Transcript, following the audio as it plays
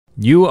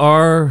You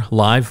are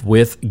live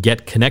with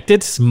Get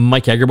Connected.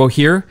 Mike Agerbo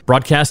here,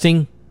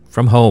 broadcasting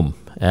from home,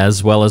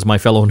 as well as my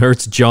fellow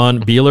nerds,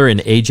 John Beeler and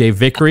AJ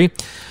Vickery.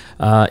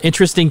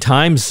 Interesting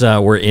times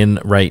we're in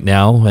right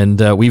now, and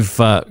we've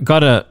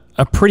got a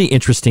pretty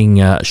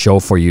interesting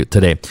show for you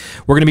today.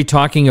 We're going to be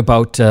talking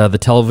about the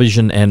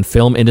television and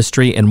film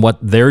industry and what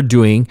they're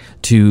doing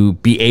to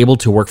be able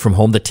to work from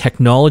home. The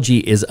technology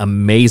is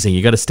amazing.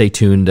 You got to stay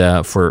tuned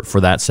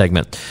for that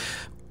segment.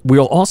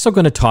 We're also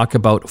going to talk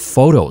about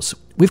photos.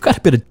 We've got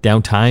a bit of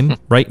downtime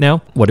right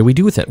now. What do we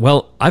do with it?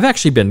 Well, I've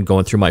actually been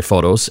going through my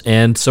photos,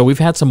 and so we've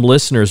had some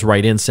listeners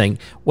write in saying,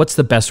 what's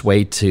the best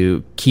way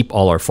to keep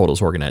all our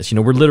photos organized? You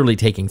know, we're literally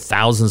taking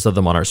thousands of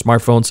them on our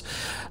smartphones.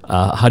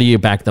 How do you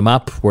back them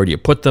up? Where do you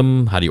put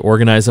them? How do you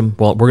organize them?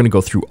 Well, we're going to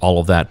go through all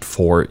of that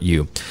for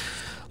you.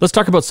 Let's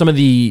talk about some of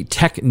the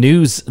tech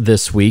news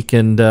this week,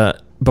 and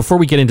before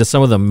we get into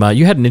some of them,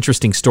 you had an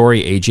interesting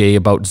story, AJ,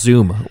 about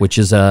Zoom, which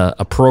is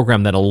a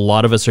program that a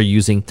lot of us are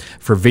using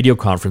for video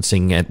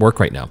conferencing at work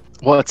right now.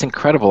 Well, it's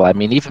incredible. I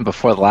mean, even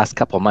before the last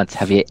couple of months,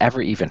 have you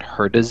ever even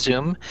heard of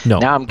Zoom? No.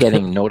 Now I'm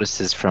getting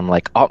notices from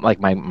my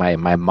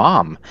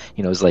mom,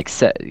 is like,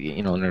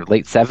 in her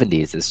late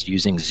 70s is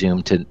using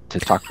Zoom to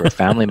talk to her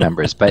family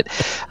members. But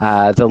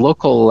the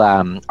local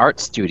art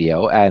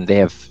studio, and they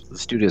have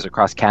studios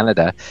across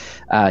Canada,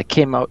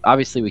 came out.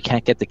 Obviously, we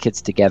can't get the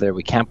kids together.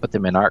 We can't put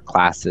them in art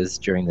classes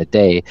during the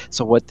day.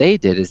 So what they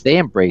did is they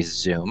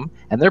embraced Zoom,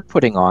 and they're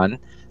putting on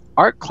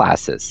art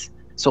classes.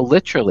 So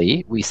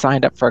literally, we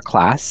signed up for a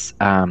class.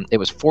 It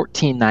was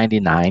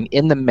 $14.99.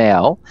 In the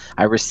mail,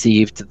 I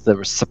received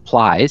the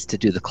supplies to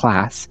do the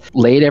class,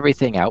 laid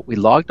everything out. We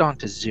logged on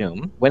to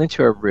Zoom, went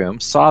into a room,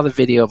 saw the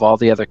video of all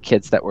the other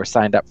kids that were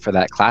signed up for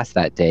that class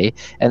that day,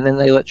 and then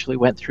they literally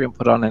went through and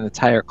put on an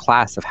entire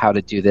class of how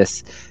to do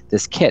this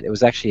kit. It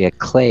was actually a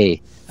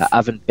clay,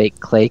 oven-baked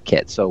clay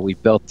kit. So we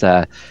built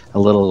a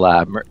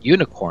little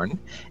unicorn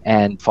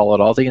and followed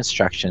all the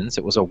instructions.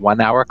 It was a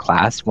 1-hour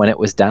class. When it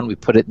was done, we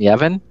put it in the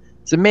oven.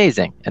 It's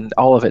amazing, and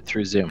all of it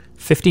through Zoom.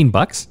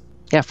 $15?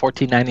 Yeah,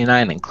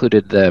 $14.99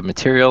 included the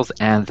materials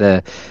and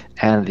the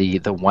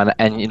one.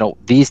 And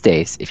these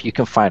days, if you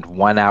can find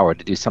 1 hour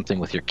to do something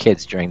with your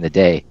kids during the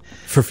day,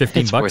 for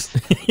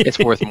 $15, it's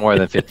worth more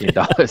than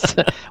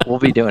 $15. We'll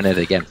be doing it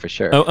again for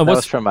sure. That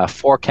was from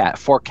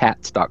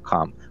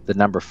 4cats.com. The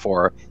number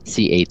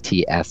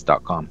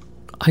 4cats.com.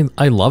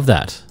 I love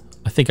that.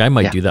 I think I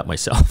might do that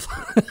myself,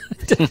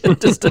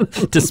 just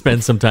to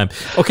spend some time.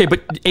 Okay,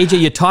 but AJ,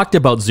 you talked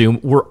about Zoom.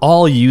 We're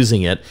all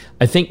using it.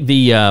 I think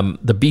the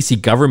BC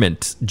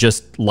government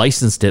just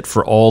licensed it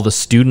for all the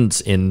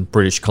students in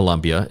British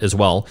Columbia as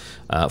well,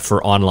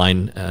 for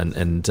online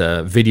and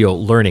video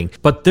learning.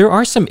 But there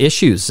are some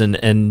issues,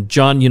 and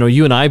John,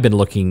 you and I have been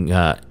looking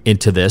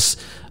into this.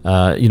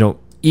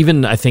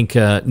 Even I think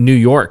New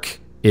York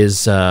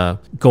is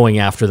going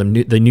after them.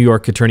 The New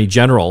York Attorney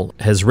General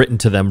has written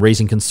to them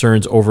raising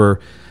concerns over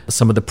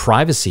some of the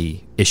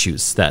privacy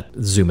issues that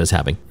Zoom is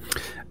having.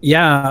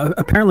 Yeah,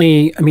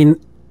 apparently,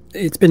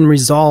 it's been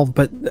resolved,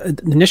 but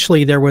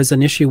initially there was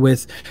an issue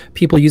with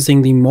people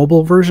using the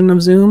mobile version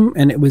of Zoom,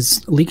 and it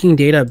was leaking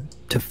data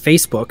to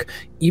Facebook,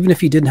 even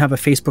if you didn't have a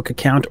Facebook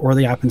account or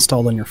the app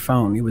installed on your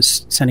phone. It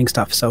was sending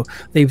stuff. So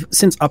they've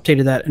since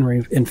updated that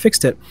and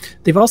fixed it.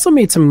 They've also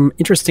made some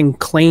interesting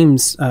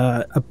claims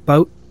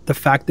about the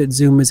fact that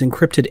Zoom is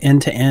encrypted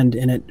end to end,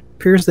 and it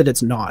appears that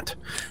it's not.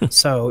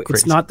 So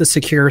it's not the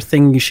secure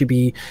thing you should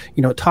be,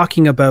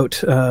 talking about,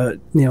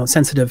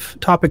 sensitive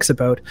topics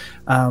about,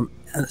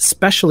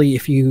 especially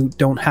if you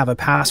don't have a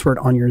password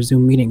on your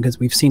Zoom meeting, because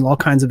we've seen all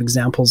kinds of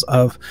examples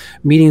of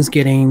meetings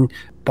getting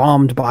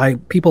bombed by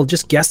people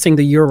just guessing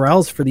the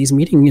URLs for these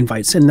meeting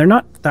invites, and they're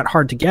not that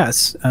hard to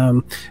guess.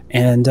 So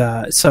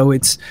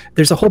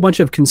there's a whole bunch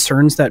of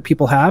concerns that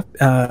people have.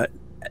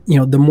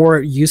 The more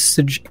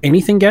usage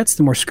anything gets,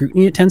 the more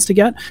scrutiny it tends to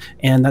get.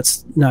 And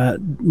that's not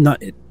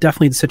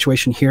definitely the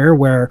situation here,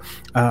 where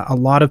a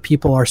lot of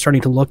people are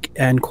starting to look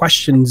and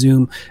question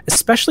Zoom,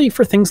 especially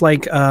for things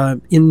like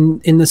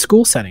in the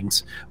school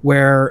settings,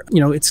 where,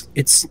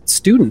 it's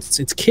students,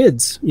 it's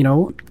kids,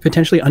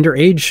 potentially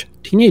underage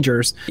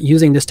teenagers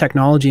using this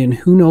technology, and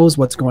who knows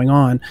what's going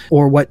on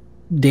or what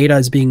data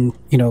is being,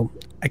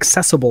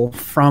 accessible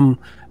from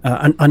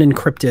an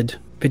unencrypted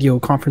video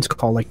conference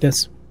call like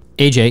this.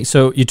 AJ,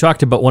 so you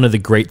talked about one of the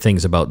great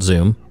things about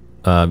Zoom,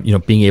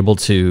 being able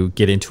to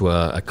get into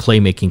a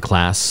clay making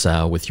class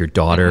with your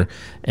daughter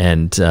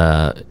and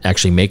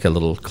actually make a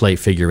little clay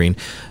figurine.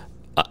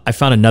 I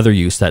found another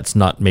use that's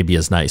not maybe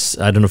as nice.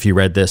 I don't know if you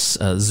read this.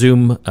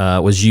 Zoom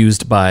was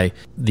used by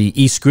the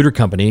e-scooter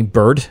company,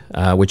 Bird,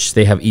 which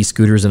they have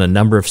e-scooters in a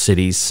number of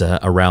cities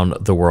around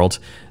the world.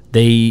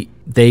 They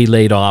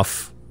laid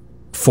off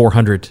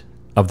 400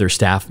 of their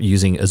staff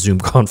using a Zoom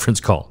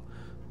conference call,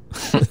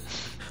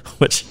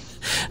 which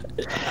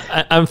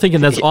I'm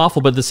thinking that's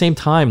awful. But at the same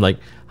time, like,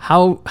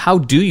 how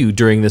do you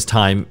during this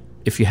time,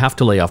 if you have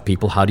to lay off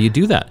people, how do you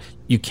do that?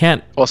 You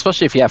can't. Well,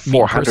 especially if you have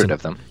 400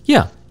 of them.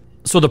 Yeah.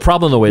 So the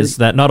problem though is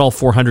that not all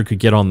 400 could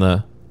get on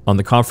the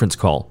conference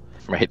call,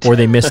 right? Or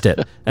they missed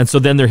it, and so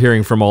then they're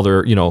hearing from all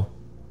their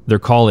their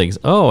colleagues,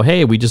 oh,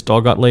 hey, we just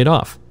all got laid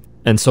off.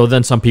 And so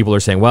then some people are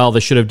saying, well, they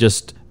should have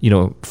just,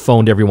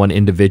 phoned everyone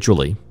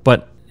individually.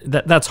 But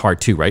that's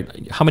hard too,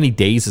 right? How many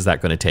days is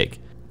that going to take?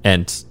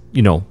 And,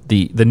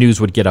 the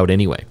news would get out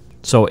anyway.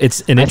 So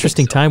it's an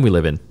interesting time we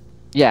live in.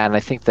 Yeah, and I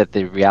think that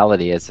the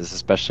reality is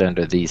especially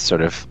under these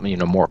sort of,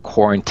 more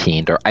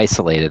quarantined or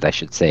isolated,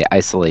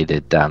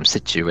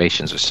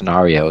 situations or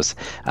scenarios,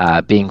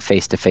 being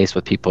face-to-face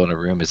with people in a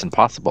room is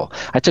impossible.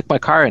 I took my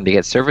car in to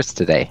get serviced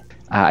today.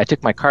 And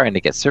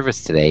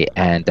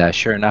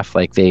sure enough,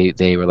 like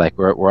they were like,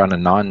 we're on a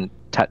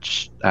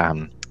non-touch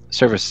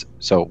service.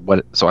 So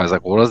I was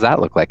like, well, what does that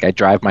look like? I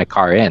drive my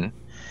car in,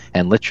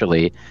 and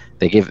literally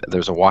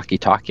there's a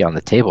walkie-talkie on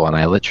the table, and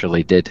I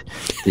literally did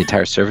the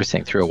entire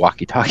servicing through a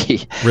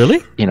walkie-talkie.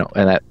 Really?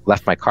 And I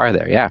left my car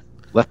there. Yeah,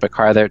 left my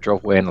car there,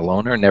 drove away in a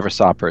loaner, never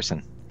saw a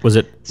person. Was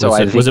it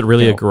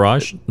really a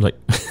garage? Like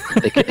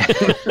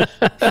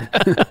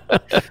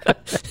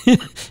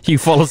you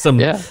follow some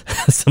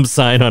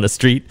sign on a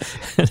street.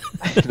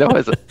 No,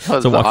 it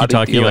was a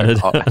walkie-talkie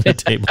on a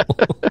table.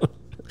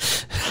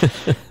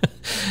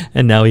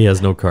 And now he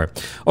has no car.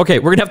 Okay,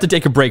 we're going to have to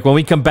take a break. When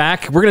we come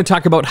back, we're going to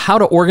talk about how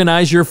to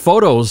organize your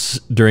photos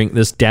during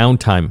this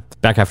downtime.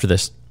 Back after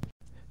this.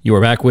 You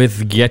are back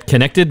with Get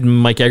Connected.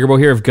 Mike Agerbo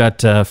here. I've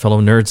got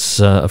fellow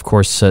nerds, of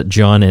course,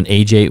 John and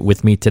AJ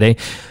with me today.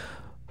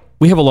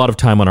 We have a lot of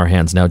time on our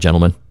hands now,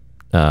 gentlemen.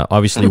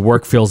 Obviously,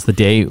 work fills the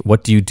day.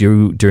 What do you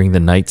do during the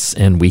nights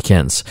and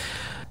weekends?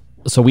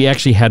 So we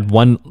actually had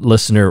one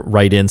listener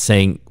write in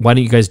saying, why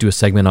don't you guys do a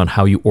segment on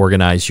how you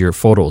organize your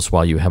photos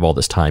while you have all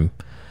this time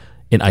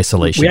in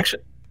isolation?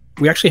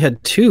 We actually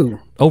had two.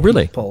 Oh,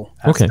 really? People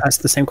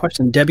ask the same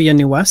question. Debbie in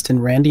New West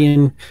and Randy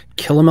in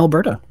Killam,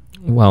 Alberta.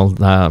 Well,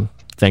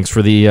 thanks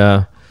for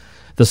the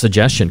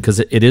suggestion, because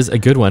it is a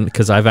good one,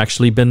 because I've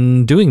actually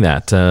been doing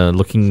that,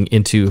 looking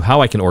into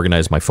how I can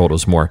organize my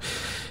photos more.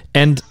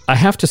 And I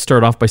have to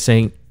start off by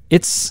saying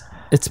it's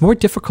more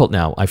difficult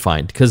now, I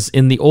find, because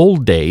in the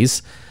old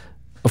days,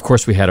 of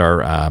course, we had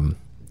our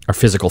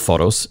physical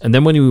photos, and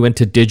then when we went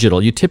to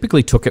digital, you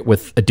typically took it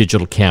with a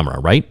digital camera,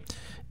 right?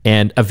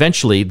 And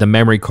eventually the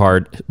memory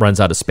card runs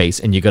out of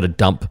space and you got to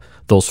dump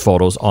those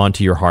photos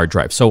onto your hard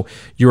drive. So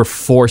you're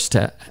forced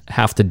to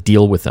have to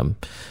deal with them.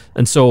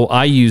 And so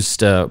I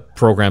used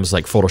programs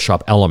like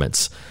Photoshop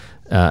Elements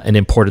and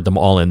imported them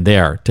all in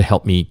there to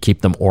help me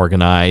keep them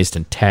organized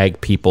and tag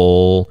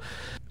people.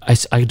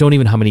 I don't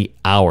even know how many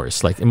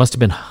hours. Like, it must have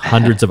been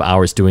hundreds of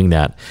hours doing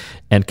that,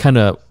 and kind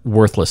of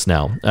worthless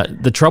now.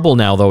 The trouble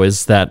now, though,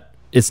 is that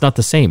it's not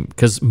the same,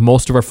 because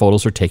most of our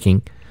photos are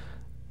taken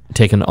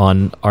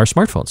on our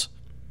smartphones.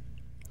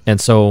 And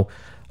so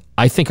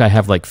I think I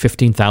have like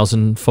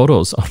 15,000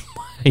 photos on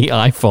my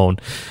iPhone.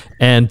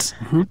 And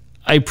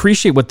I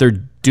appreciate what they're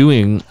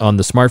doing on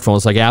the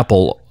smartphones. Like,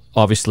 Apple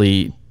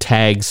obviously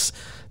tags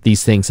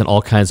these things in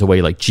all kinds of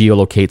ways, like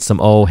geolocates them.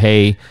 Oh,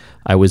 hey,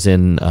 I was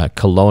in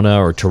Kelowna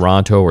or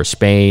Toronto or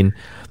Spain.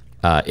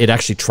 It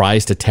actually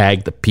tries to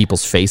tag the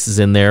people's faces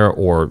in there,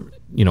 or,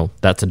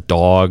 that's a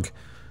dog,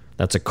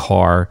 that's a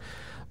car.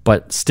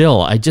 But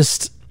still, I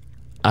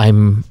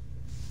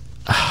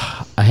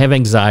have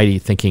anxiety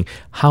thinking,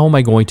 how am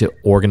I going to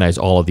organize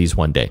all of these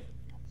one day?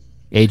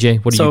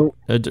 AJ, what do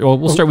you?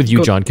 We'll start with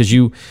you, John, because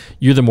you're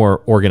the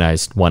more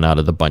organized one out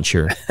of the bunch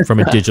here from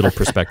a digital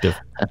perspective.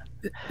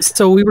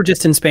 So we were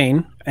just in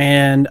Spain,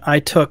 and I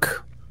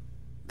took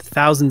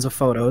thousands of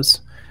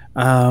photos.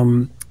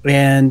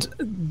 And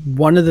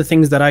one of the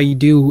things that I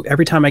do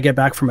every time I get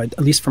back at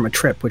least from a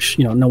trip, which,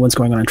 no one's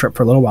going on a trip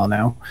for a little while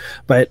now,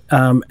 but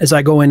as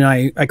I go in,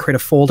 I create a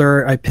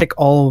folder, I pick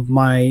all of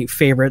my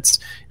favorites,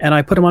 and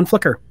I put them on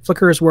Flickr.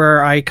 Flickr is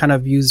where I kind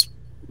of use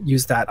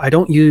that. I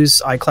don't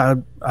use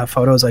iCloud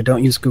Photos. I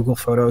don't use Google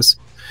Photos.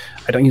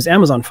 I don't use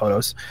Amazon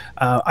Photos.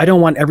 I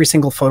don't want every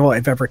single photo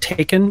I've ever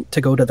taken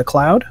to go to the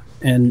cloud.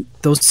 And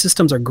those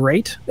systems are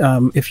great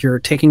if you're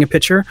taking a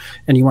picture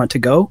and you want to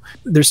go.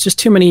 There's just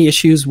too many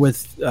issues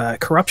with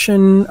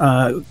corruption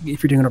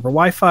if you're doing it over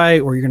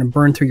Wi-Fi, or you're going to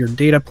burn through your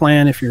data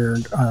plan if you're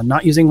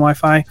not using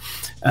Wi-Fi.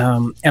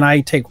 And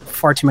I take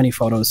far too many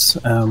photos.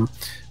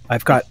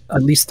 I've got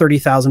at least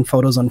 30,000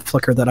 photos on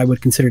Flickr that I would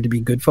consider to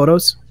be good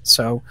photos.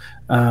 So,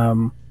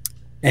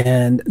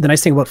 and the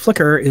nice thing about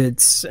Flickr,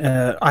 it's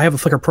I have a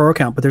Flickr Pro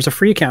account, but there's a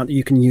free account that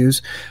you can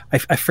use.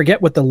 I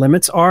forget what the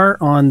limits are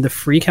on the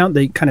free account.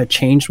 They kind of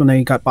changed when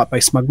they got bought by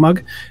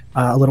SmugMug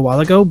a little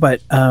while ago,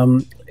 but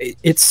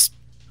it's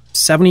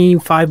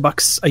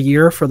 $75 a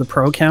year for the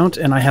Pro account,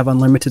 and I have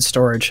unlimited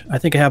storage. I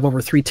think I have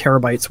over 3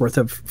 terabytes worth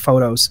of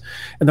photos,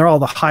 and they're all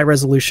the high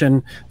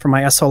resolution from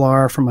my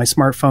SLR, from my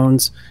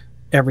smartphones,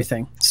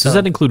 everything. So, does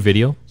that include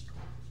video?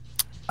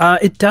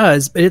 It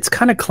does, but it's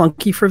kind of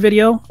clunky for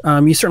video.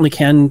 You certainly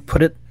can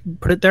put it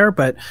there,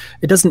 but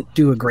it doesn't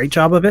do a great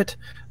job of it.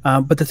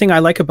 But the thing I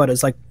like about it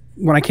is, like,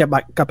 when I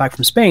got back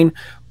from Spain,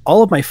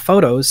 all of my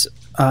photos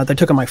that I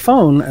took on my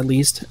phone, at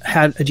least,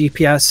 had a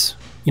GPS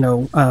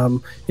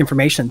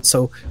information.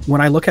 So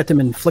when I look at them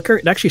in Flickr,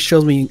 it actually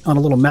shows me on a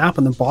little map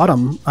on the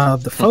bottom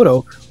of the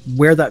photo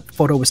where that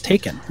photo was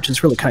taken, which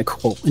is really kind of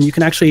cool. And you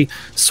can actually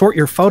sort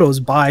your photos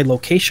by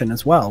location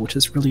as well, which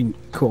is really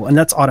cool. And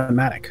that's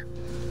automatic.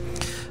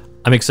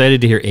 I'm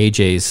excited to hear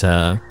AJ's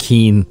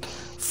keen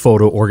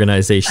photo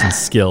organization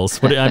skills.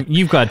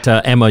 You've got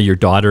Emma, your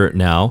daughter,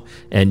 now,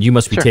 and you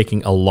must be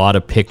taking a lot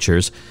of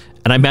pictures.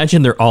 And I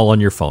imagine they're all on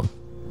your phone.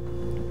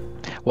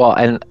 Well,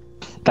 and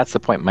that's the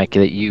point, Mike,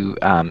 that you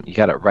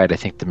got it right. I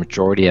think the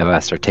majority of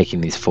us are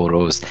taking these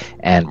photos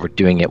and we're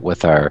doing it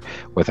with our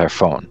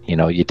phone.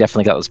 You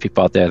definitely got those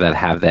people out there that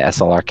have the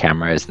SLR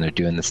cameras and they're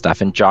doing the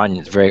stuff. And John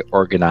is very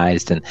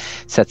organized and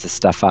sets his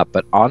stuff up.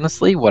 But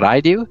honestly, what I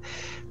do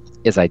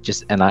is I do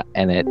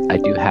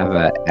have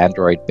an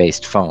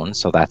Android-based phone,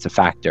 so that's a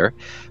factor.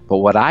 But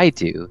what I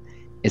do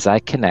is I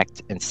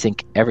connect and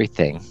sync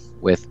everything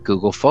with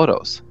Google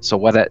Photos. So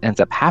what ends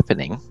up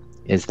happening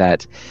is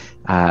that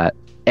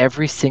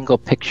every single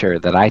picture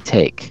that I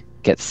take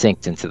gets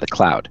synced into the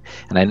cloud.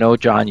 And I know,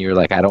 John, you're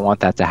like, I don't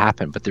want that to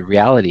happen. But the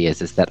reality is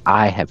that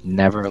I have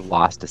never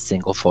lost a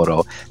single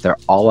photo. They're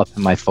all up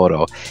in my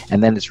photo.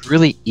 And then it's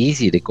really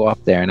easy to go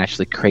up there and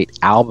actually create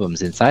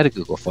albums inside of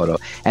Google Photo.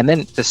 And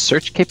then the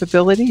search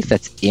capability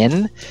that's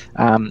in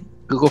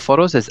Google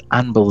Photos is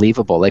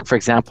unbelievable. Like, for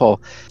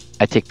example,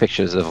 I take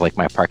pictures of like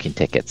my parking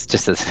tickets,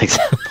 just as an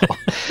example.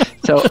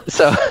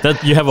 So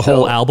you have a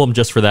whole album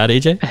just for that,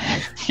 AJ?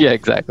 Yeah,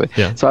 exactly.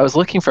 Yeah. So I was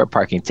looking for a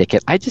parking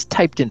ticket. I just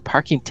typed in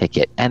parking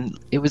ticket, and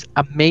it was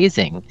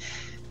amazing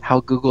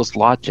how Google's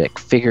logic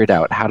figured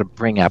out how to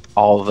bring up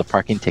all of the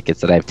parking tickets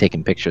that I've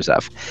taken pictures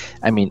of.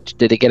 I mean,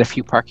 did it get a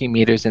few parking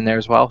meters in there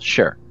as well?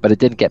 Sure. But it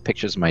didn't get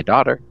pictures of my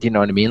daughter. Do you know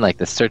what I mean? Like,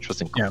 the search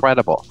was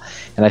incredible. Yeah.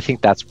 And I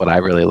think that's what I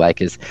really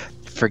like is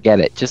forget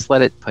it. Just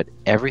let it put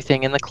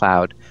everything in the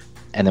cloud.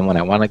 And then when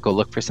I want to go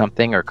look for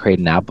something or create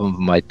an album of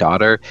my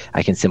daughter,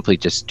 I can simply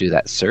just do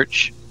that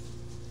search,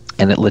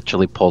 and it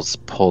literally pulls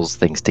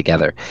things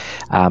together.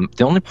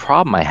 The only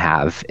problem I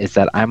have is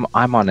that I'm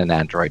on an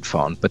Android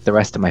phone, but the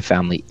rest of my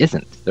family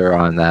isn't. They're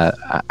on the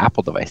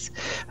Apple device,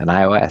 an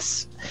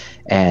iOS.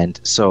 And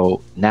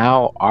so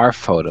now our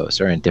photos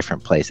are in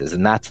different places,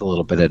 and that's a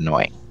little bit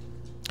annoying.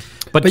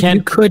 But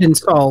you could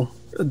install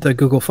the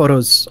Google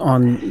Photos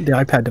on the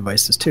iPad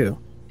devices too.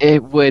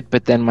 It would,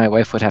 but then my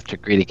wife would have to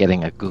agree to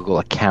getting a Google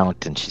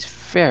account, and she's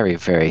very,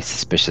 very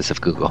suspicious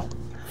of Google.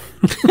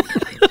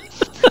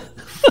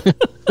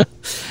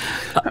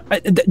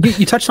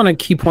 You touched on a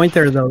key point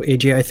there, though,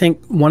 AJ. I think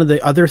one of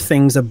the other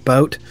things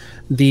about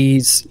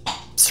these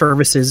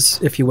services,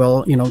 if you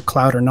will,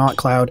 cloud or not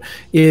cloud,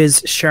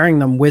 is sharing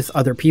them with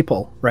other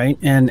people, right?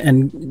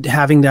 And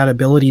having that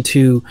ability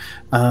to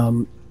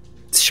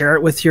share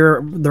it with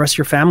the rest of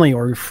your family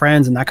or your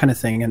friends and that kind of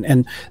thing.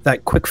 And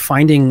that quick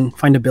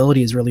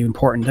findability is really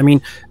important. I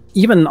mean,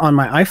 even on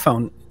my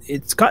iPhone,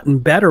 it's gotten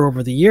better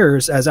over the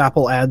years as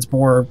Apple adds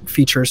more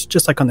features,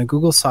 just like on the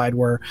Google side,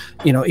 where,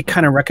 it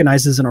kind of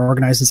recognizes and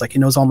organizes, like it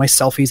knows all my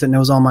selfies, it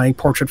knows all my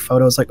portrait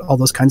photos, like all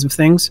those kinds of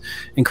things,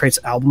 and creates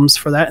albums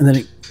for that. And then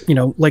it,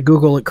 like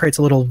Google, it creates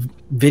a little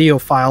video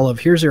file of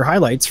here's your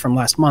highlights from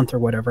last month or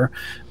whatever.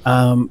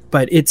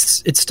 But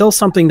it's still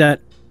something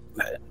that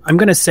I'm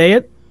going to say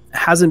it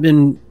hasn't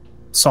been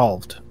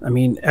solved. I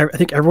mean, I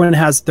think everyone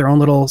has their own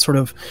little sort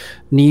of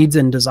needs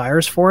and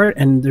desires for it,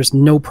 and there's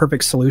no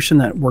perfect solution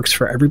that works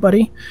for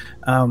everybody.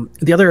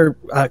 The other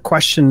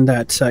question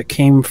that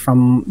came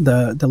from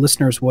the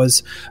listeners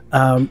was,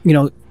 on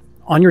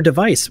your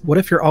device, what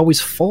if you're always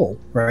full,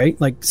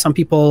 right? Like some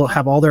people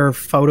have all their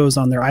photos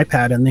on their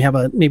iPad and they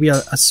have maybe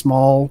a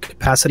small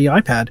capacity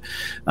iPad.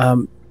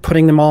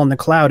 Putting them all in the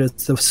cloud is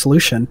the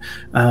solution,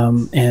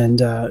 but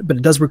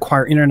it does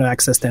require internet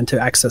access then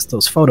to access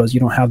those photos. You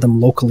don't have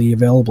them locally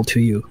available to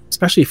you,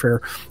 especially if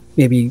you're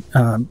maybe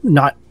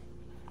not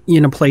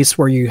in a place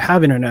where you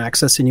have internet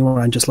access and you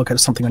want to just look at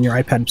something on your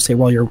iPad, say,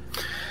 well, you're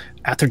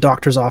at their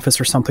doctor's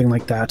office or something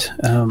like that.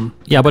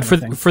 But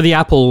for the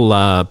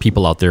Apple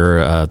people out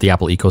there, the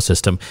Apple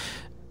ecosystem,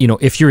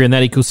 if you're in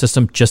that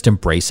ecosystem, just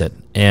embrace it.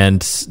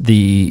 And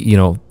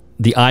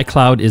the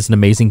iCloud is an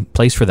amazing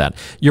place for that.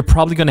 You're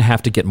probably going to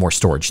have to get more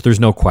storage. There's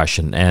no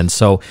question. And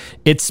so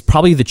it's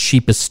probably the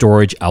cheapest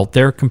storage out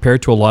there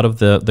compared to a lot of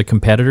the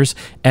competitors.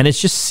 And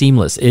it's just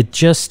seamless. It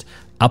just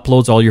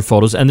uploads all your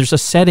photos. And there's a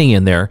setting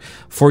in there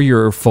for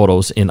your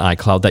photos in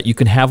iCloud that you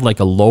can have like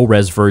a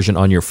low-res version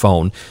on your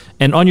phone.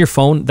 And on your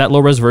phone, that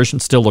low-res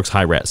version still looks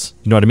high-res.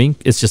 You know what I mean?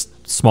 It's just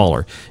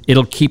smaller.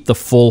 It'll keep the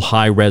full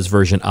high-res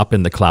version up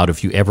in the cloud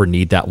if you ever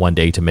need that one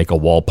day to make a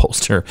wall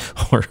poster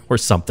or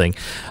something.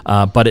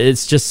 But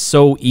it's just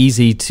so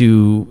easy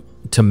to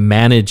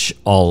manage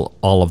all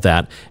of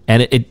that,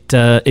 and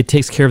it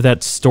takes care of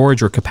that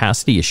storage or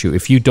capacity issue.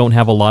 If you don't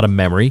have a lot of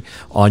memory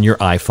on your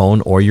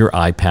iPhone or your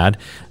iPad,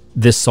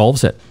 this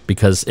solves it,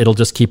 because it'll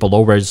just keep a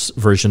low-res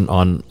version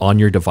on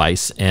your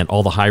device, and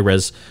all the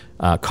high-res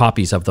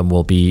copies of them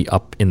will be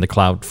up in the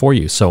cloud for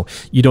you. So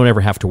you don't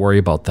ever have to worry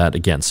about that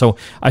again. So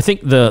I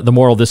think the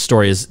moral of this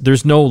story is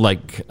there's no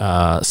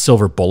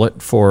silver bullet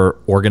for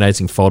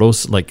organizing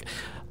photos. Like,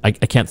 I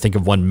can't think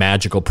of one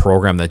magical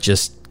program that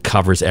just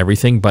covers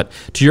everything. But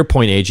to your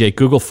point, AJ,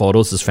 Google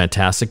Photos is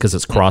fantastic because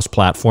it's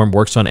cross-platform,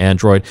 works on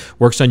Android,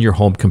 works on your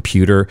home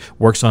computer,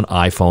 works on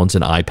iPhones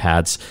and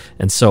iPads.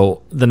 And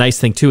so the nice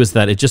thing too is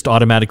that it just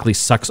automatically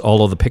sucks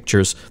all of the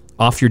pictures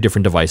off your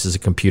different devices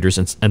and computers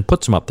and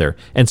puts them up there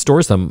and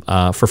stores them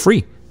for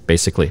free,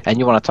 basically. And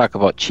you want to talk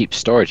about cheap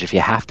storage. If you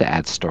have to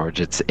add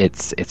storage,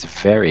 it's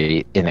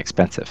very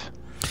inexpensive.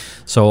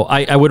 So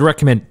I would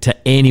recommend to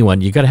anyone,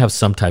 you got to have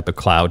some type of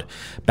cloud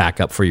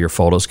backup for your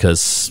photos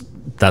because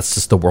that's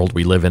just the world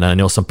we live in. And I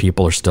know some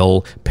people are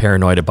still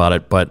paranoid about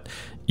it, but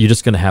you're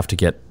just going to have to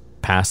get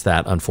past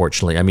that,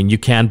 unfortunately. I mean, you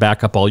can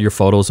back up all your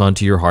photos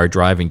onto your hard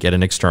drive and get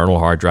an external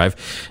hard drive.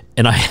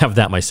 And I have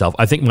that myself.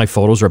 I think my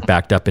photos are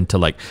backed up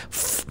into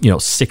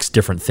 6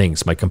 different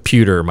things. My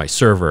computer, my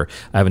server.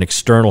 I have an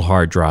external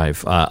hard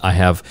drive. I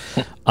have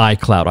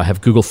iCloud. I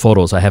have Google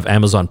Photos. I have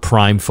Amazon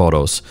Prime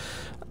Photos.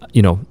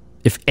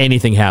 If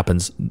anything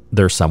happens,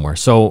 they're somewhere.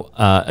 So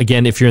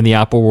again, if you're in the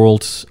Apple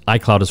world,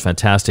 iCloud is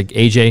fantastic.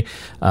 AJ,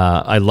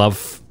 I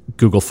love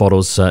Google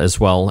Photos as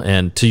well.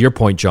 And to your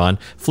point, John,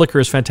 Flickr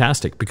is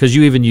fantastic because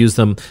you even use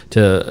them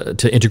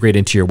to integrate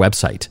into your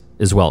website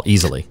as well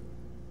easily.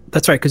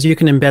 That's right, because you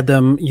can embed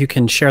them, you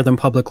can share them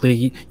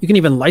publicly, you can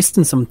even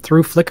license them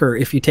through Flickr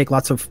if you take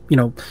lots of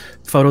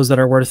photos that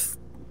are worth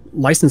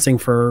licensing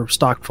for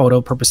stock photo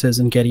purposes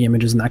and Getty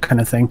images and that kind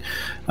of thing.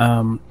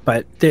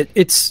 But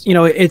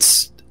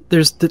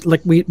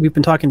we've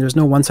been talking, there's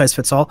no one size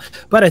fits all.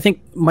 But I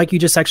think, Mike, you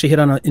just actually hit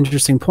on an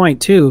interesting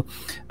point too.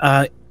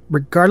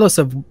 Regardless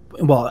of,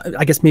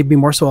 I guess maybe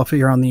more so if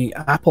you're on the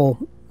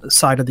Apple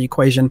side of the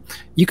equation,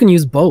 you can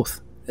use both.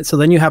 So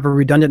then you have a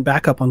redundant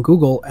backup on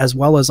Google as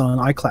well as on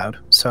iCloud.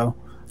 So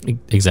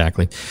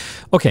exactly.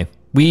 Okay.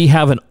 We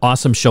have an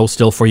awesome show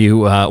still for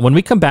you. When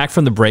we come back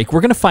from the break,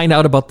 we're going to find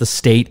out about the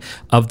state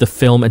of the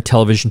film and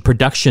television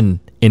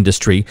production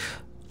industry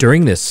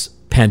during this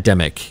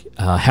pandemic.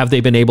 Have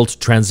they been able to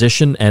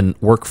transition and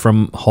work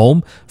from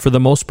home for the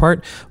most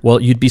part? Well,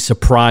 you'd be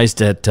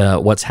surprised at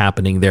what's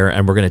happening there,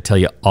 and we're going to tell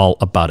you all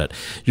about it.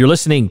 You're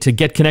listening to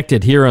Get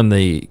Connected here on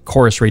the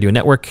Chorus Radio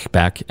Network.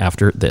 Back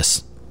after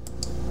this.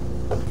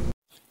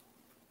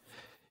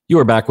 You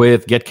are back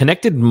with Get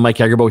Connected. Mike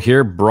Agerbo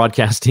here,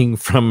 broadcasting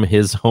from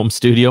his home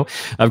studio.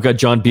 I've got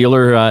John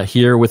Beeler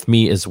here with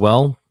me as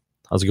well.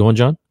 How's it going,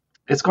 John?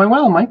 It's going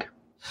well, Mike.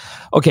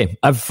 Okay,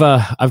 I've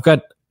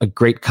got a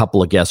great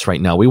couple of guests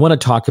right now. We want to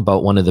talk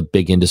about one of the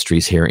big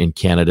industries here in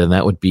Canada, and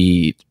that would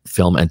be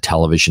film and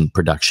television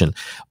production.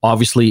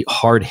 Obviously,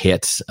 hard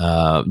hit.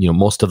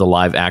 Most of the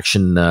live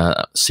action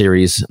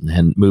series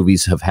and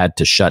movies have had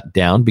to shut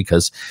down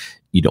because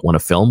you don't want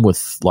to film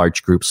with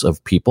large groups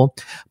of people.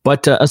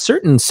 But a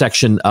certain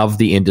section of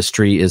the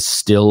industry is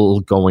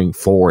still going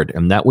forward,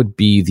 and that would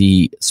be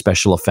the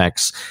special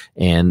effects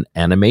and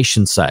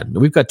animation side.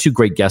 We've got two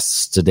great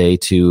guests today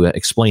to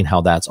explain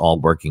how that's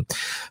all working.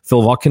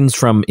 Phil Watkins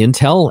from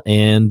Intel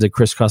and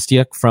Chris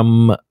Kostiuk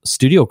from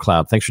Studio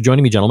Cloud. Thanks for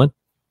joining me, gentlemen.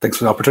 Thanks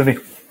for the opportunity.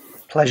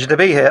 Pleasure to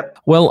be here.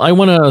 Well, I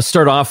want to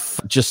start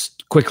off just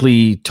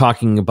quickly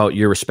talking about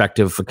your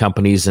respective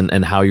companies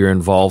and how you're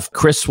involved.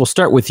 Chris, we'll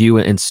start with you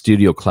in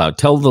Studio Cloud.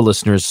 Tell the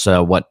listeners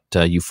what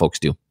you folks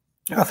do.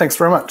 Yeah, thanks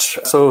very much.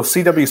 So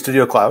CW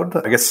Studio Cloud,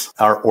 I guess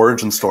our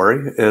origin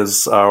story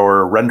is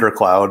our Render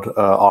Cloud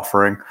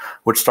offering,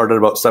 which started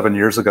about 7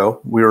 years ago.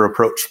 We were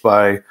approached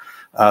by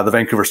the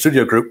Vancouver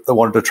Studio Group that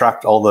wanted to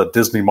attract all the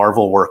Disney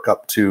Marvel work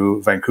up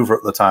to Vancouver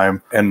at the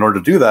time. And in order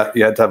to do that,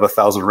 you had to have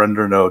 1,000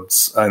 render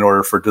nodes in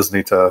order for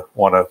Disney to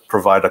want to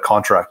provide a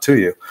contract to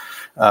you.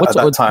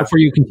 Before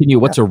you continue,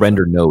 what's a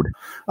render node?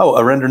 Oh,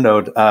 a render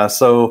node.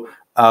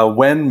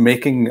 When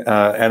making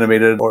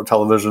animated or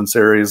television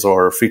series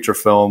or feature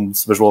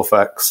films, visual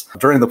effects,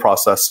 during the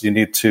process, you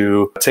need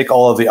to take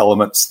all of the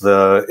elements,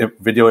 the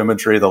video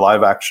imagery, the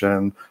live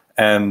action,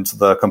 and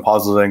the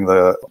compositing,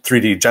 the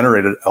 3D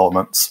generated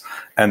elements,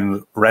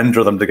 and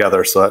render them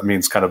together. So that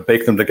means kind of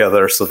bake them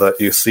together so that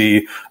you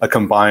see a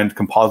combined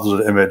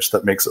composited image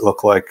that makes it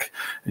look like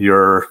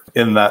you're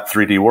in that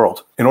 3D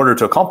world. In order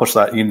to accomplish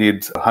that, you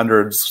need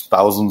hundreds,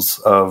 thousands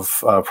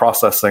of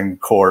processing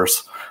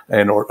cores,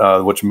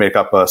 which make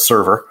up a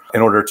server,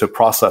 in order to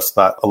process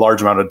a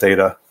large amount of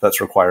data that's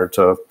required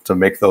to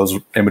make those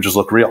images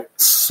look real.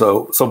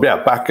 So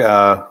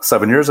back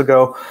 7 years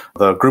ago,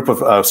 the group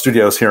of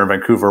studios here in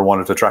Vancouver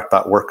wanted to track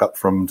that work up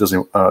from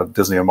Disney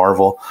and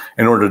Marvel.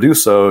 In order to do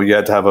so, you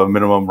had to have a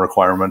minimum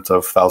requirement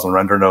of 1,000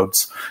 render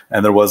nodes,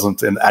 and there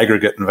wasn't in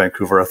aggregate in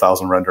Vancouver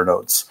 1,000 render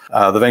nodes.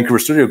 The Vancouver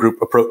Studio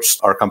Group approached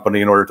our company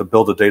in order to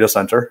build a data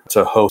center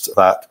to host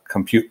that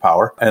compute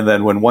power. And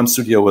then when one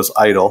studio was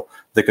idle,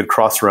 they could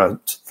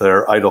cross-rent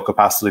their idle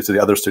capacity to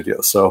the other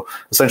studios. So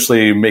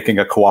essentially making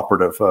a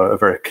cooperative, a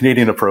very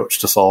Canadian approach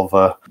to solve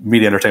a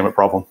media entertainment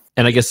problem.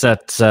 And I guess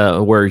that's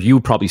where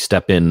you probably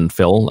step in,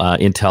 Phil.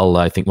 Intel,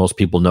 I think most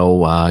people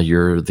know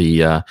you're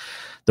the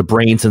the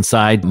brains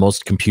inside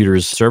most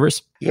computers'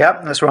 servers?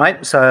 Yep, that's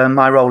right. So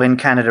my role in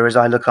Canada is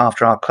I look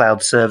after our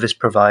cloud service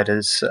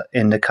providers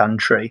in the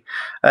country.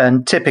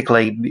 And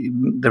typically,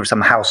 there are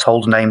some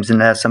household names in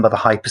there, some of the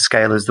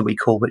hyperscalers that we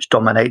call, which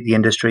dominate the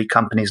industry,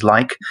 companies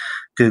like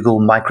Google,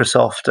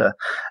 Microsoft,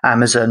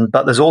 Amazon.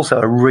 But there's also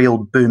a real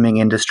booming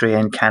industry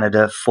in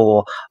Canada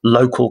for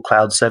local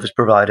cloud service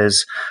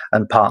providers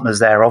and partners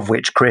there, of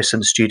which Chris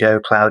and Studio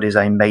Cloud is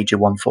a major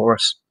one for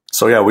us.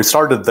 So yeah, we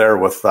started there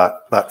with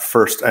that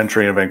first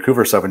entry in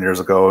Vancouver 7 years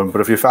ago. But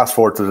if you fast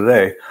forward to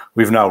today,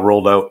 we've now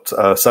rolled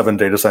out 7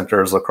 data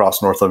centers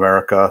across North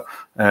America,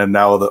 and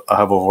now I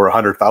have over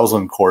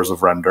 100,000 cores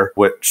of render,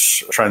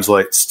 which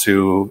translates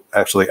to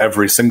actually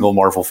every single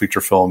Marvel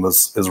feature film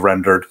is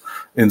rendered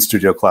in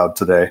Studio Cloud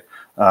today.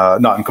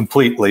 Not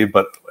completely,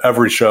 but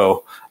every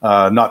show,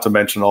 not to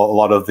mention a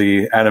lot of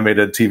the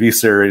animated TV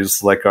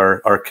series like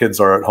our kids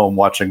are at home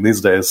watching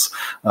these days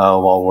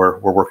while we're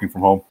working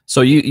from home.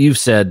 So you've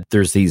said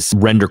there's these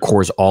render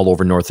cores all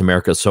over North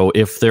America. So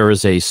if there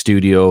is a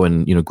studio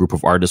and group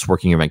of artists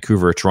working in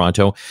Vancouver or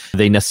Toronto, are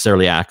they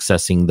necessarily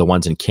accessing the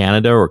ones in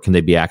Canada, or can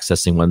they be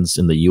accessing ones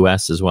in the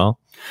US as well?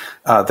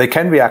 They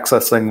can be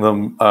accessing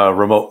them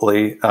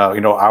remotely.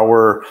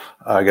 Our,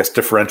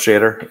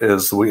 differentiator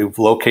is we've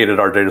located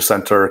our data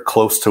center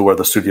close to where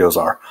the studios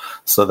are.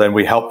 So then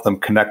we help them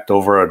connect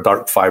over a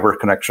dark fiber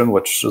connection,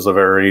 which is a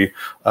very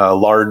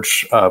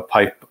large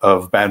pipe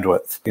of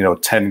bandwidth,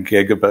 10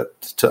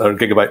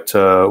 gigabyte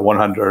to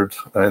 100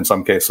 in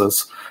some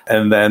cases.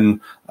 And then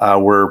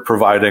we're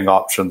providing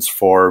options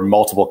for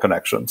multiple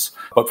connections.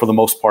 But for the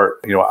most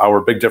part,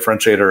 our big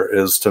differentiator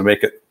is to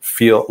make it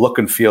look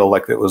and feel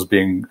like it was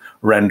being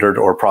rendered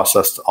or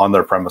processed on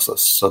their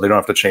premises. So they don't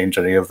have to change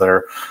any of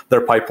their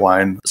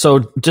pipeline.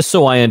 So just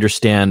so I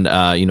understand,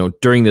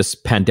 during this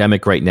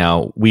pandemic right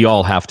now, we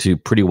all have to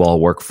pretty well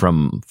work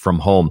from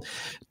home.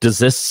 Does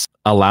this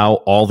allow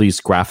all these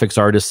graphics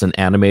artists and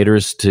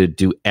animators to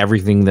do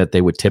everything that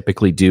they would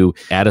typically do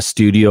at a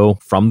studio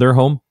from their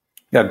home?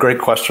 Yeah, great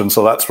question.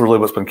 So that's really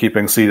what's been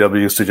keeping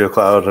CW, Studio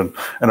Cloud, and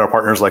our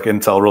partners like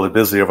Intel really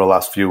busy over the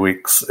last few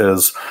weeks,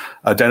 is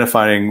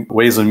identifying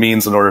ways and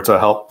means in order to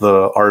help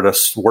the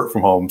artists work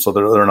from home so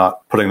they're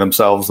not putting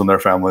themselves and their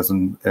families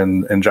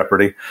in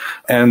jeopardy,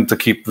 and to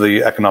keep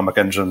the economic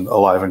engine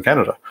alive in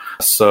Canada.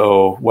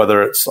 So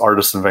whether it's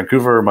artists in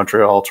Vancouver,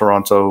 Montreal,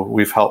 Toronto,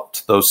 we've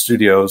helped those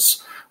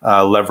studios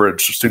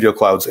leverage Studio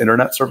Cloud's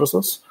internet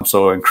services.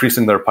 So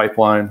increasing their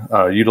pipeline,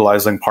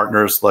 utilizing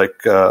partners like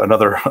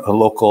another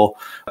local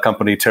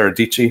company,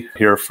 Teradici,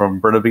 here from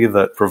Burnaby,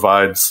 that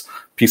provides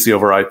PC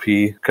over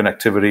IP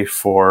connectivity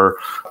for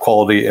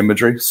quality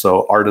imagery.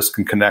 So artists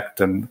can connect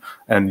and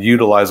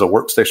utilize a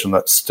workstation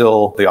that's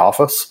still the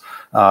office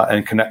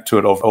and connect to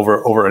it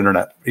over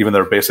internet, even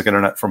their basic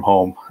internet from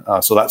home.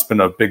 So that's been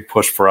a big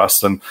push for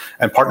us. And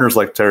partners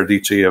like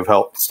Teradici have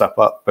helped step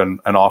up and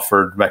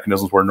offered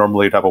mechanisms where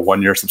normally you'd have a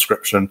 1-year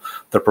subscription.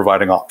 They're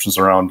providing options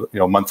around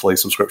monthly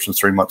subscriptions,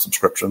 3-month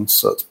subscriptions.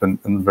 So it's been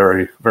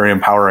very, very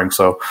empowering.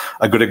 So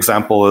a good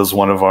example is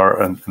one of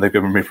our, and they've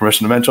given me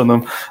permission to mention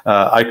them,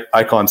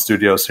 Icon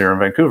Studios here in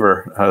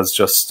Vancouver has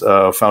just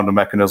found a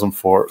mechanism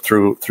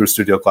through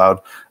Studio Cloud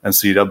and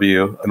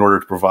CW in order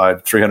to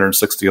provide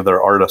 360 of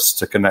their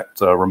artists to connect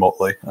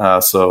remotely,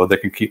 so they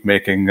can keep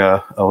making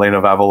Elena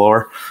of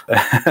Avalor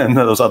and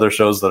those other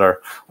shows that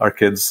our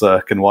kids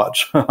can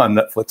watch on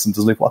Netflix and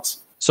Disney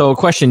Plus. So a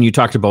question, you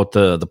talked about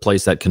the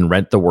place that can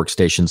rent the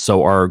workstation.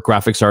 So our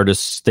graphics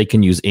artists, they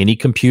can use any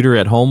computer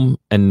at home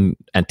and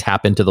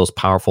tap into those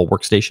powerful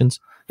workstations?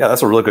 Yeah,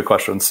 that's a really good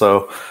question.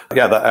 So,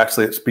 yeah, that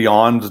actually it's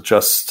beyond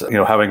just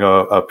having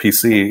a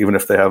PC. Even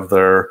if they have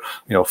their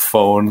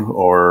phone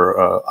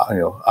or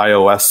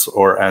iOS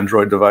or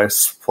Android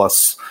device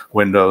plus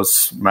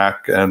Windows,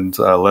 Mac, and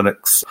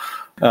Linux,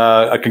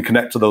 I can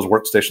connect to those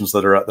workstations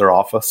that are at their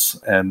office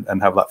and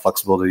have that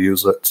flexibility to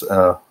use it.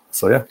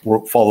 So yeah,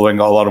 we're following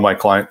a lot of my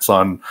clients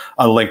on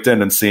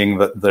LinkedIn and seeing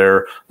that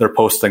they're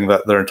posting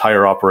that their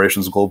entire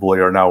operations globally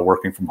are now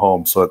working from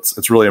home. So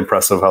it's really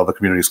impressive how the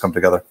communities come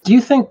together. Do you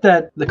think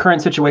that the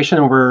current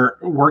situation we're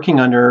working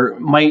under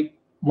might,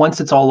 once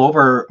it's all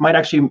over, might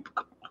actually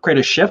create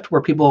a shift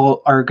where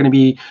people are going to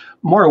be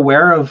more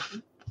aware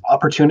of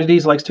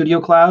opportunities like Studio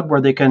Cloud,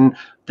 where they can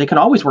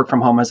always work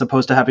from home as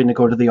opposed to having to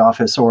go to the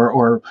office,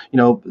 or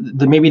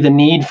maybe the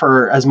need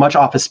for as much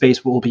office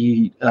space will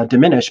be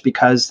diminished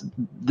because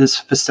this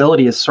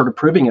facility is sort of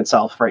proving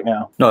itself right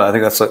now? No, I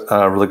think that's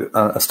a really good,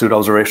 astute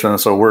observation.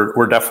 So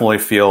we're definitely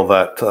feel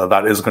that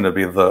that is going to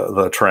be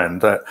the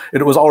trend.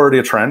 It was already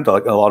a trend.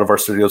 Like a lot of our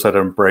studios had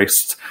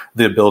embraced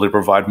the ability to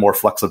provide more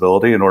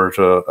flexibility in order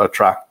to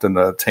attract and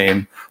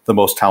attain the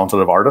most talented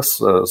of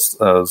artists,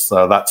 as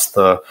that's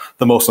the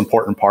most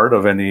important part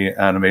of any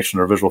animation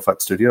or visual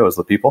effects studio is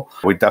the people.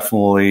 We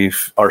definitely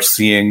are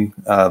seeing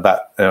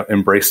that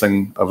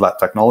embracing of that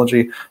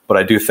technology, but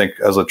I do think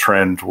as a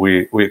trend,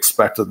 we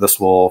expect that this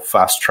will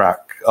fast track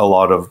a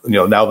lot of,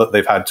 now that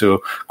they've had to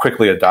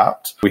quickly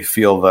adapt, we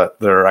feel that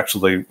they're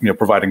actually,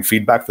 providing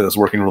feedback that is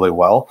working really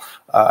well.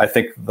 I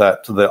think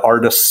that the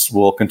artists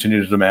will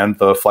continue to demand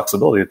the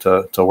flexibility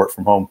to work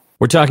from home.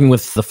 We're talking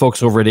with the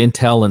folks over at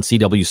Intel and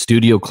CW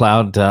Studio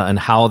Cloud and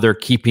how they're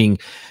keeping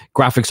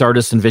graphics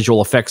artists and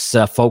visual effects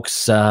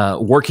folks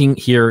working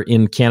here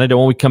in Canada.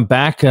 When we come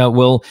back,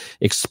 we'll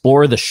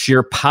explore the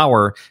sheer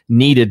power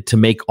needed to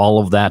make all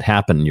of that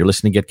happen. You're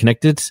listening to Get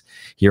Connected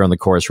here on the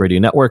Corus Radio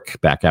Network.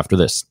 Back after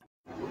this.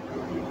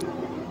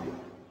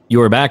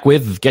 You are back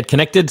with Get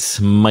Connected.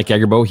 Mike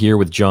Agerbo here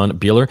with John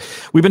Beeler.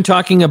 We've been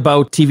talking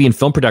about TV and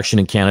film production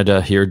in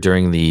Canada here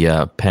during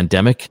the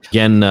pandemic.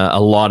 Again, a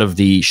lot of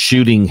the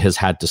shooting has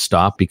had to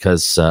stop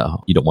because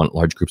you don't want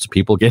large groups of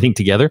people getting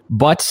together.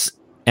 But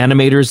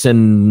animators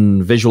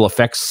and visual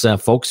effects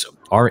folks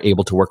are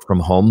able to work from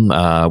home.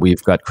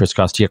 We've got Chris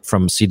Kostyuk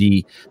from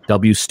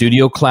CDW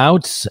Studio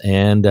Cloud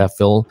and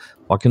Phil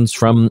Watkins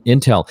from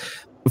Intel.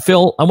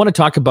 Phil, I want to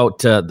talk about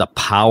the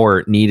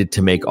power needed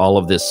to make all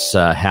of this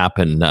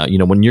happen.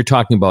 When you're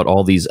talking about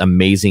all these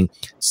amazing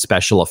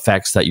special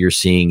effects that you're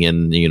seeing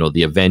in,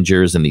 the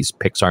Avengers and these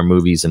Pixar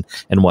movies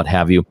and what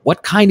have you,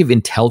 what kind of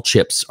Intel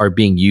chips are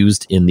being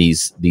used in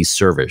these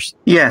servers?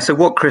 Yeah, so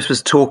what Chris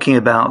was talking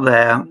about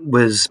there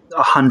was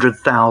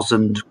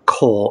 100,000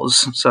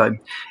 cores. So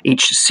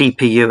each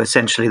CPU,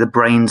 essentially the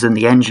brains and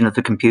the engine of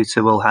the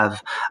computer, will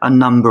have a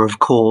number of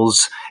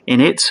cores in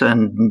it,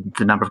 and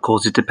the number of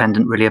cores is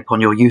dependent really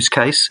upon your use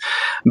case,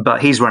 but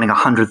he's running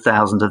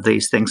 100,000 of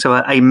these things, so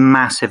a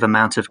massive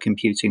amount of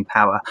computing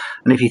power.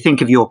 And if you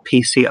think of your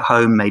PC at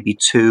home, maybe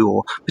 2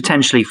 or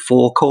potentially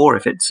 4 core,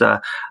 if it's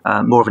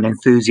more of an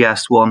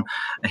enthusiast one,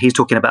 he's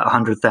talking about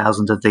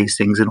 100,000 of these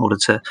things in order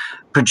to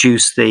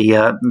produce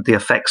the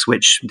effects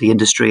which the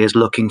industry is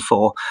looking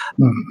for.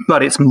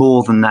 But it's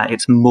more than that.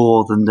 It's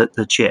more than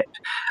the chip.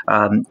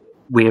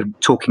 We're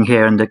talking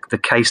here in the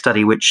case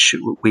study, which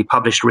we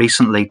published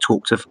recently,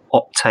 talked of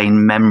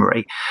Optane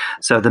memory.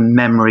 So the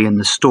memory and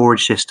the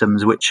storage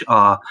systems which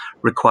are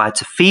required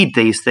to feed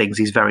these things,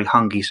 these very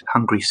hungry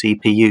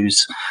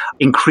CPUs,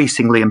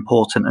 increasingly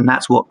important. And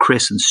that's what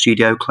Chris and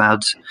Studio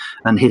Clouds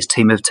and his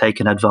team have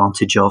taken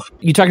advantage of.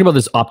 You talked about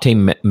this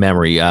Optane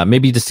memory.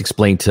 Maybe just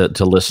explain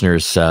to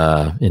listeners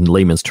in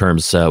layman's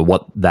terms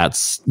what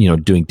that's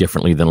doing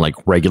differently than like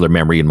regular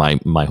memory in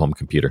my home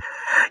computer.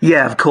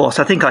 Yeah, of course.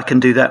 I think I can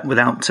do that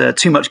without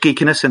too much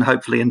geekiness, and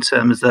hopefully in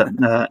terms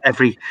that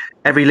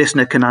every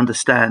listener can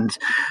understand.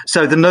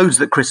 So the nodes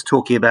that Chris is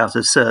talking about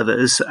as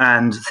servers,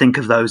 and think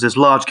of those as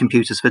large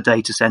computers for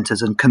data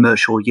centers and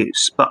commercial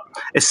use, but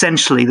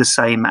essentially the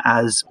same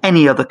as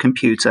any other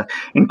computer,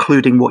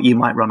 including what you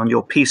might run on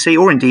your PC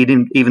or indeed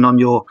even on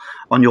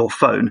your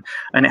phone.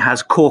 And it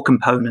has core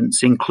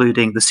components,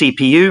 including the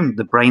CPU,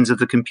 the brains of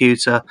the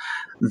computer,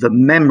 the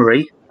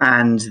memory,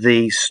 and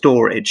the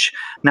storage.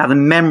 Now, the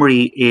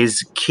memory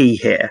is key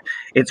here.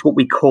 It's what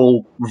we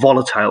call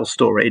volatile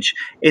storage,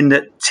 in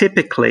that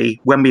typically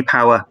when we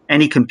power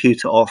any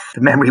computer off,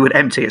 the memory would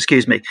empty,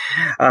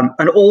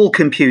 and all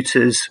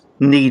computers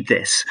need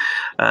this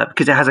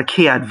because it has a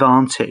key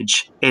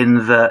advantage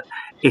in that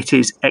it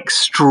is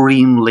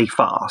extremely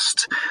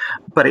fast.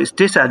 But its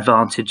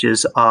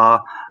disadvantages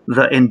are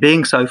that in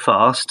being so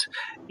fast,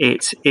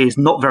 it is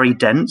not very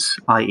dense,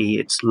 i.e.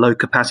 it's low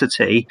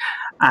capacity,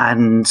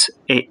 and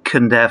it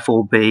can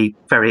therefore be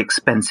very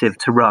expensive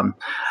to run.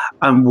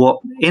 And what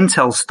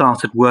Intel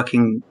started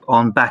working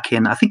on back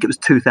in, I think it was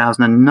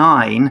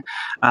 2009,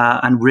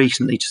 and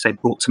recently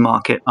brought to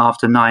market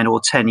after 9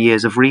 or 10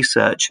 years of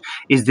research,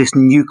 is this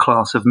new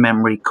class of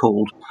memory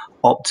called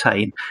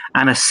Optane.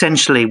 And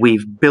essentially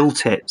we've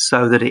built it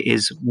so that it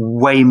is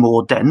way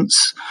more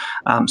dense,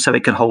 so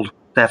it can hold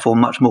therefore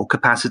much more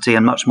capacity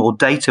and much more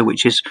data,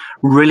 which is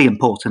really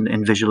important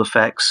in visual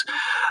effects.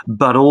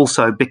 But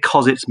also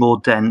because it's more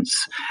dense,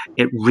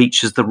 it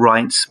reaches the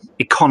right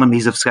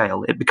economies of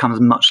scale. It becomes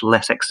much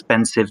less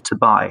expensive to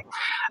buy.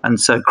 And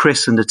so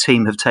Chris and the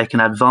team have taken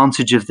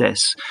advantage of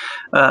this,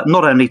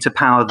 not only to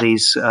power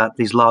these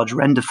large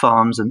render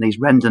farms and these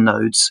render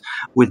nodes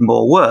with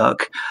more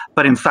work,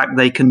 but in fact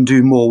they can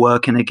do more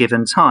work in a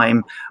given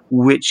time,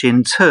 which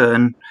in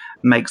turn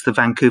makes the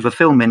Vancouver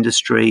film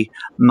industry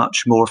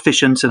much more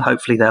efficient and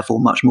hopefully therefore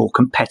much more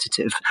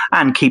competitive,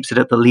 and keeps it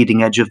at the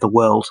leading edge of the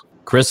world.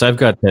 Chris, I've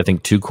got, I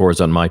think, 2 cores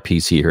on my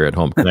PC here at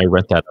home. Can I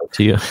rent that out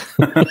to you?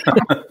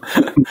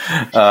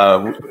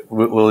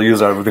 We'll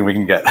use everything we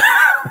can get.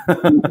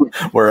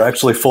 We're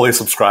actually fully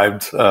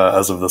subscribed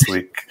as of this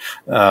week.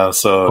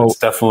 It's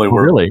definitely,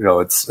 really?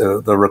 It's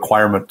the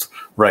requirement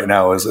right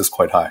now is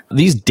quite high.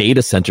 These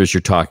data centers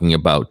you're talking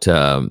about,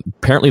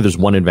 apparently there's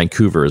one in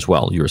Vancouver as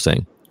well, you were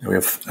saying. We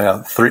have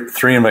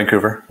three in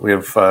Vancouver. We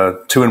have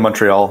 2 in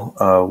Montreal,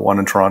 1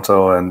 in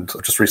Toronto, and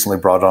just recently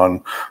brought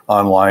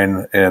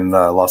online in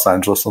Los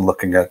Angeles, and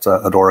looking at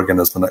Oregon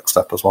as the next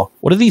step as well.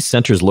 What do these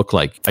centers look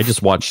like? I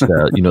just watched,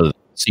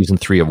 season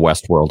 3 of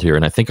Westworld here,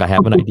 and I think I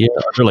have an idea.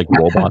 Are there like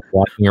robots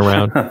walking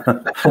around?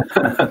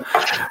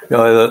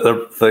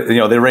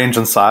 They range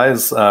in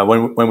size.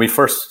 When we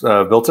first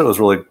built it was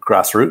really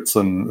grassroots,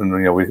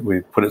 and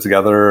we put it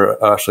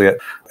together actually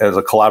as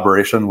a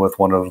collaboration with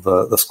one of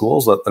the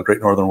schools at the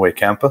Great Northern Way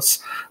campus.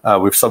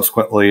 We've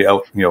subsequently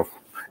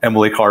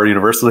Emily Carr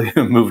University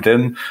moved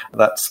in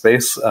that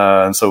space,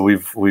 and so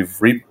we've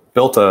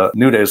built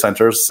new data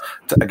centers.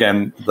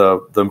 Again, the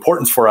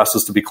importance for us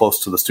is to be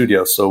close to the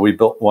studio. So we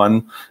built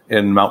one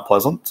in Mount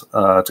Pleasant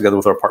together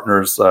with our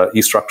partners,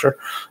 eStructure.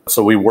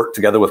 So we work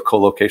together with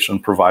co-location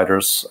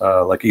providers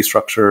like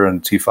eStructure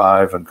and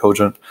T5 and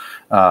Cogent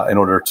in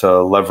order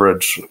to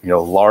leverage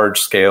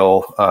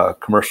large-scale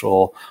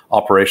commercial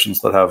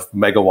operations that have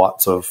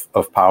megawatts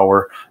of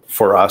power.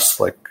 For us,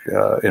 like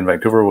in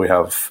Vancouver, we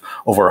have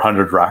over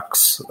 100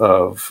 racks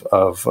of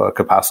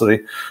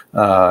capacity.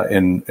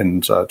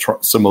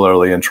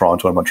 Similarly in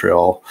Toronto and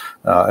Montreal,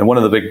 and one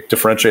of the big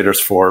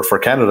differentiators for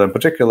Canada in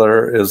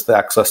particular is the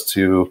access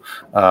to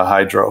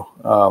hydro.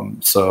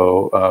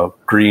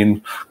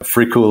 Green,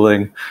 free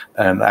cooling,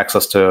 and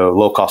access to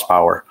low cost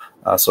power.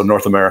 So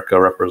North America,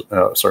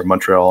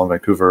 Montreal and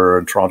Vancouver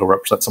and Toronto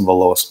represent some of the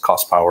lowest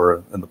cost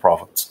power in the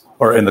province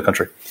or in the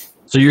country.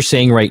 So you're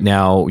saying right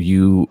now,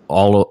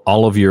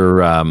 all of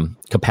your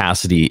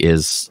capacity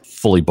is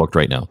fully booked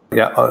right now?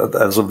 Yeah,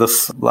 as of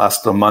this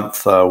last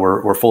month,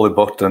 we're fully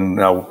booked, and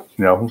now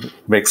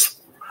makes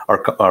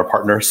our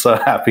partners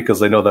happy because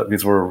they know that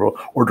means we're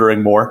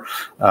ordering more.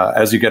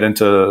 As you get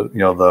into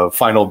the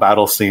final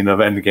battle scene of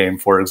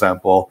Endgame, for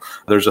example,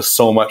 there's just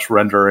so much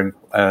rendering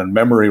and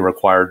memory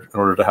required in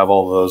order to have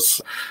all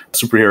those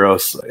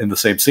superheroes in the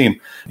same scene.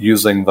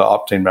 Using the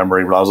Optane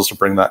memory allows us to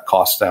bring that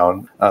cost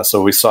down.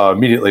 So we saw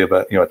immediately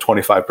about a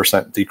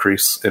 25%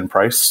 decrease in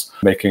price,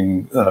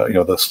 making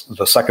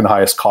the second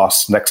highest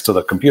cost next to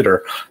the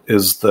computer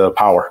is the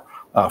power.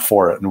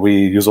 For it, and we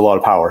use a lot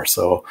of power.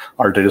 So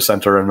our data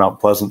center in Mount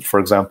Pleasant, for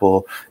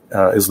example,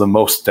 is the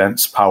most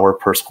dense power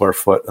per square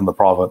foot in the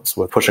province,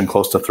 with pushing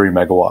close to 3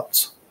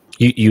 megawatts.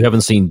 You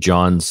haven't seen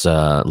John's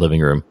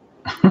living room?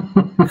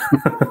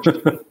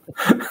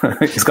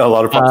 He's got a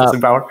lot of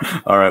processing power.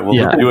 All right,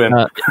 we'll put you in.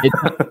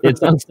 It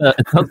sounds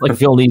like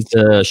Phil needs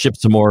to ship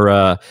some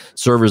more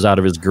servers out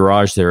of his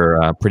garage there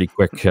pretty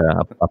quick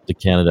up to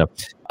Canada.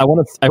 I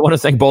want to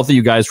thank both of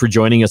you guys for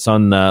joining us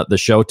on the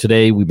show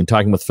today. We've been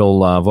talking with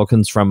Phil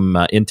Vokins from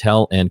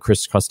Intel and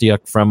Chris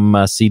Kostiuk from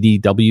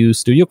CDW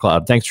Studio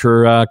Cloud. Thanks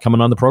for coming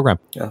on the program.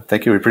 Yeah,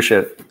 thank you. We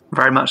appreciate it.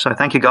 Very much so.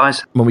 Thank you,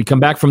 guys. When we come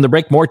back from the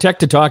break, more tech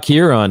to talk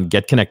here on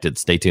Get Connected.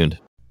 Stay tuned.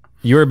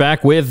 You're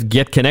back with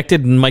Get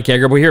Connected, and Mike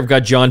Agerbo here. I've got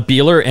John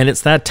Beeler, and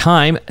it's that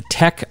time,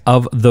 Tech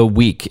of the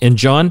Week. And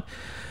John,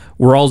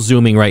 we're all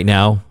Zooming right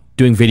now,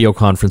 doing video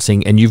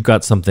conferencing, and you've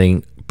got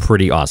something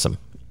pretty awesome.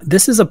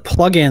 This is a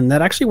plugin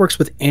that actually works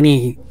with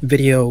any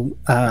video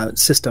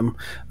system,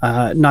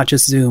 not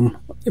just Zoom.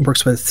 It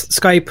works with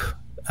Skype,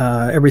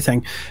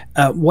 everything.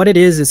 What it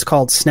is, it's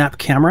called Snap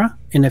Camera.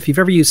 And if you've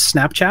ever used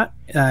Snapchat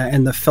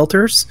and the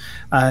filters,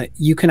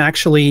 you can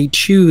actually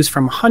choose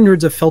from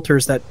hundreds of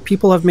filters that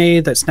people have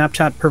made, that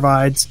Snapchat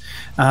provides.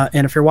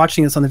 And if you're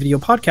watching this on the video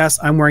podcast,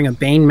 I'm wearing a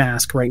Bane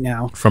mask right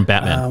now. From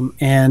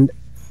Batman.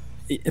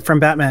 From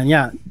Batman,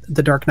 yeah,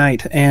 The Dark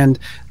Knight. And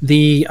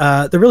the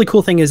really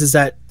cool thing is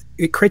that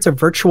it creates a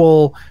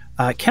virtual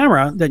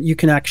camera that you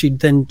can actually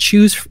then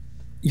choose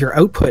your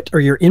output or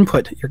your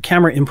input, your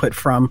camera input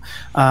from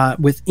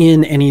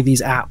within any of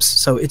these apps.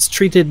 So it's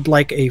treated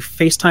like a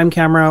FaceTime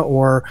camera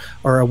or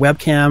a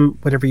webcam,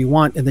 whatever you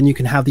want, and then you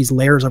can have these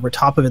layers over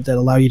top of it that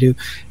allow you to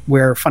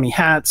wear funny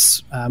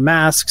hats,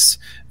 masks,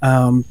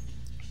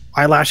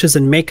 eyelashes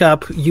and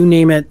makeup, you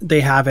name it, they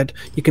have it.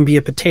 You can be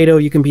a potato,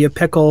 you can be a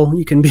pickle,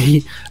 you can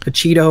be a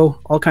Cheeto,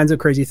 all kinds of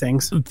crazy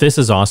things. This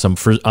is awesome.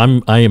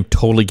 I am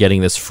totally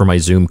getting this for my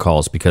Zoom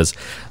calls because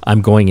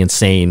I'm going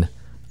insane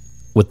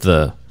with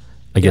the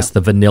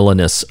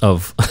vanilla-ness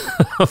of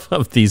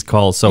of these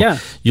calls. So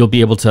you'll be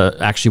able to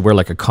actually wear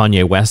like a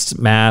Kanye West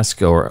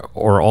mask or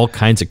all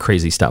kinds of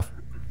crazy stuff.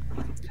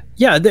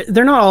 Yeah,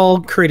 they're not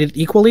all created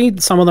equally.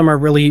 Some of them are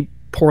really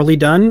poorly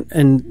done,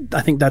 and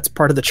I think that's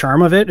part of the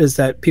charm of it, is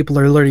that people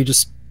are literally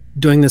just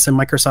doing this in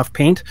Microsoft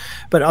Paint,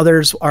 but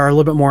others are a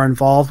little bit more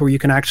involved, where you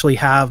can actually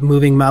have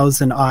moving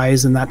mouths and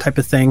eyes and that type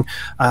of thing,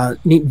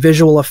 neat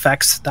visual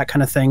effects, that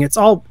kind of thing. It's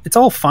all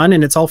fun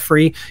and it's all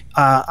free.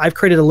 I've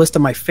created a list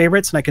of my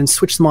favorites, and I can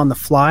switch them on the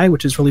fly,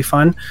 which is really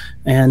fun.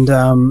 And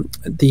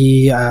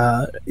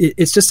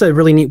it's just a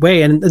really neat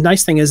way. And the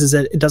nice thing is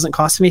that it doesn't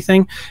cost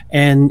anything,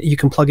 and you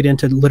can plug it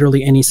into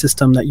literally any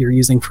system that you're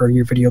using for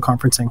your video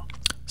conferencing.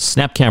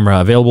 Snap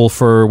Camera, available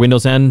for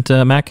Windows and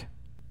Mac?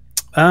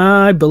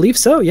 I believe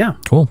so, yeah.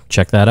 Cool.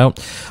 Check that out.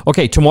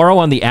 Okay, tomorrow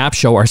on the App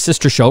Show, our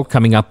sister show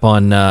coming up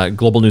on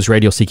Global News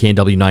Radio,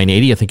 CKNW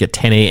 980, I think at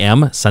 10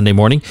 a.m. Sunday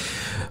morning,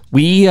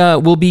 We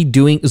will be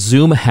doing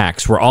Zoom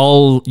hacks. We're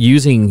all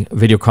using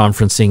video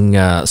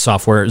conferencing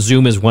software.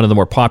 Zoom is one of the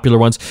more popular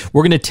ones.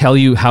 We're going to tell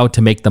you how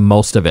to make the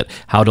most of it,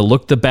 how to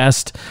look the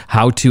best,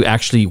 how to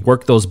actually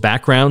work those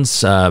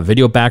backgrounds,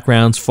 video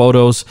backgrounds,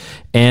 photos,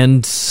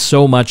 and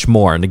so much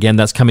more. And again,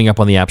 that's coming up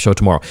on the App Show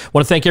tomorrow. I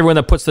want to thank everyone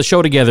that puts the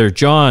show together.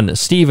 John,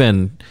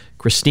 Stephen,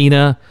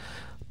 Christina,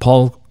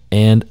 Paul,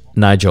 and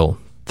Nigel.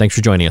 Thanks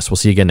for joining us. We'll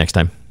see you again next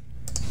time.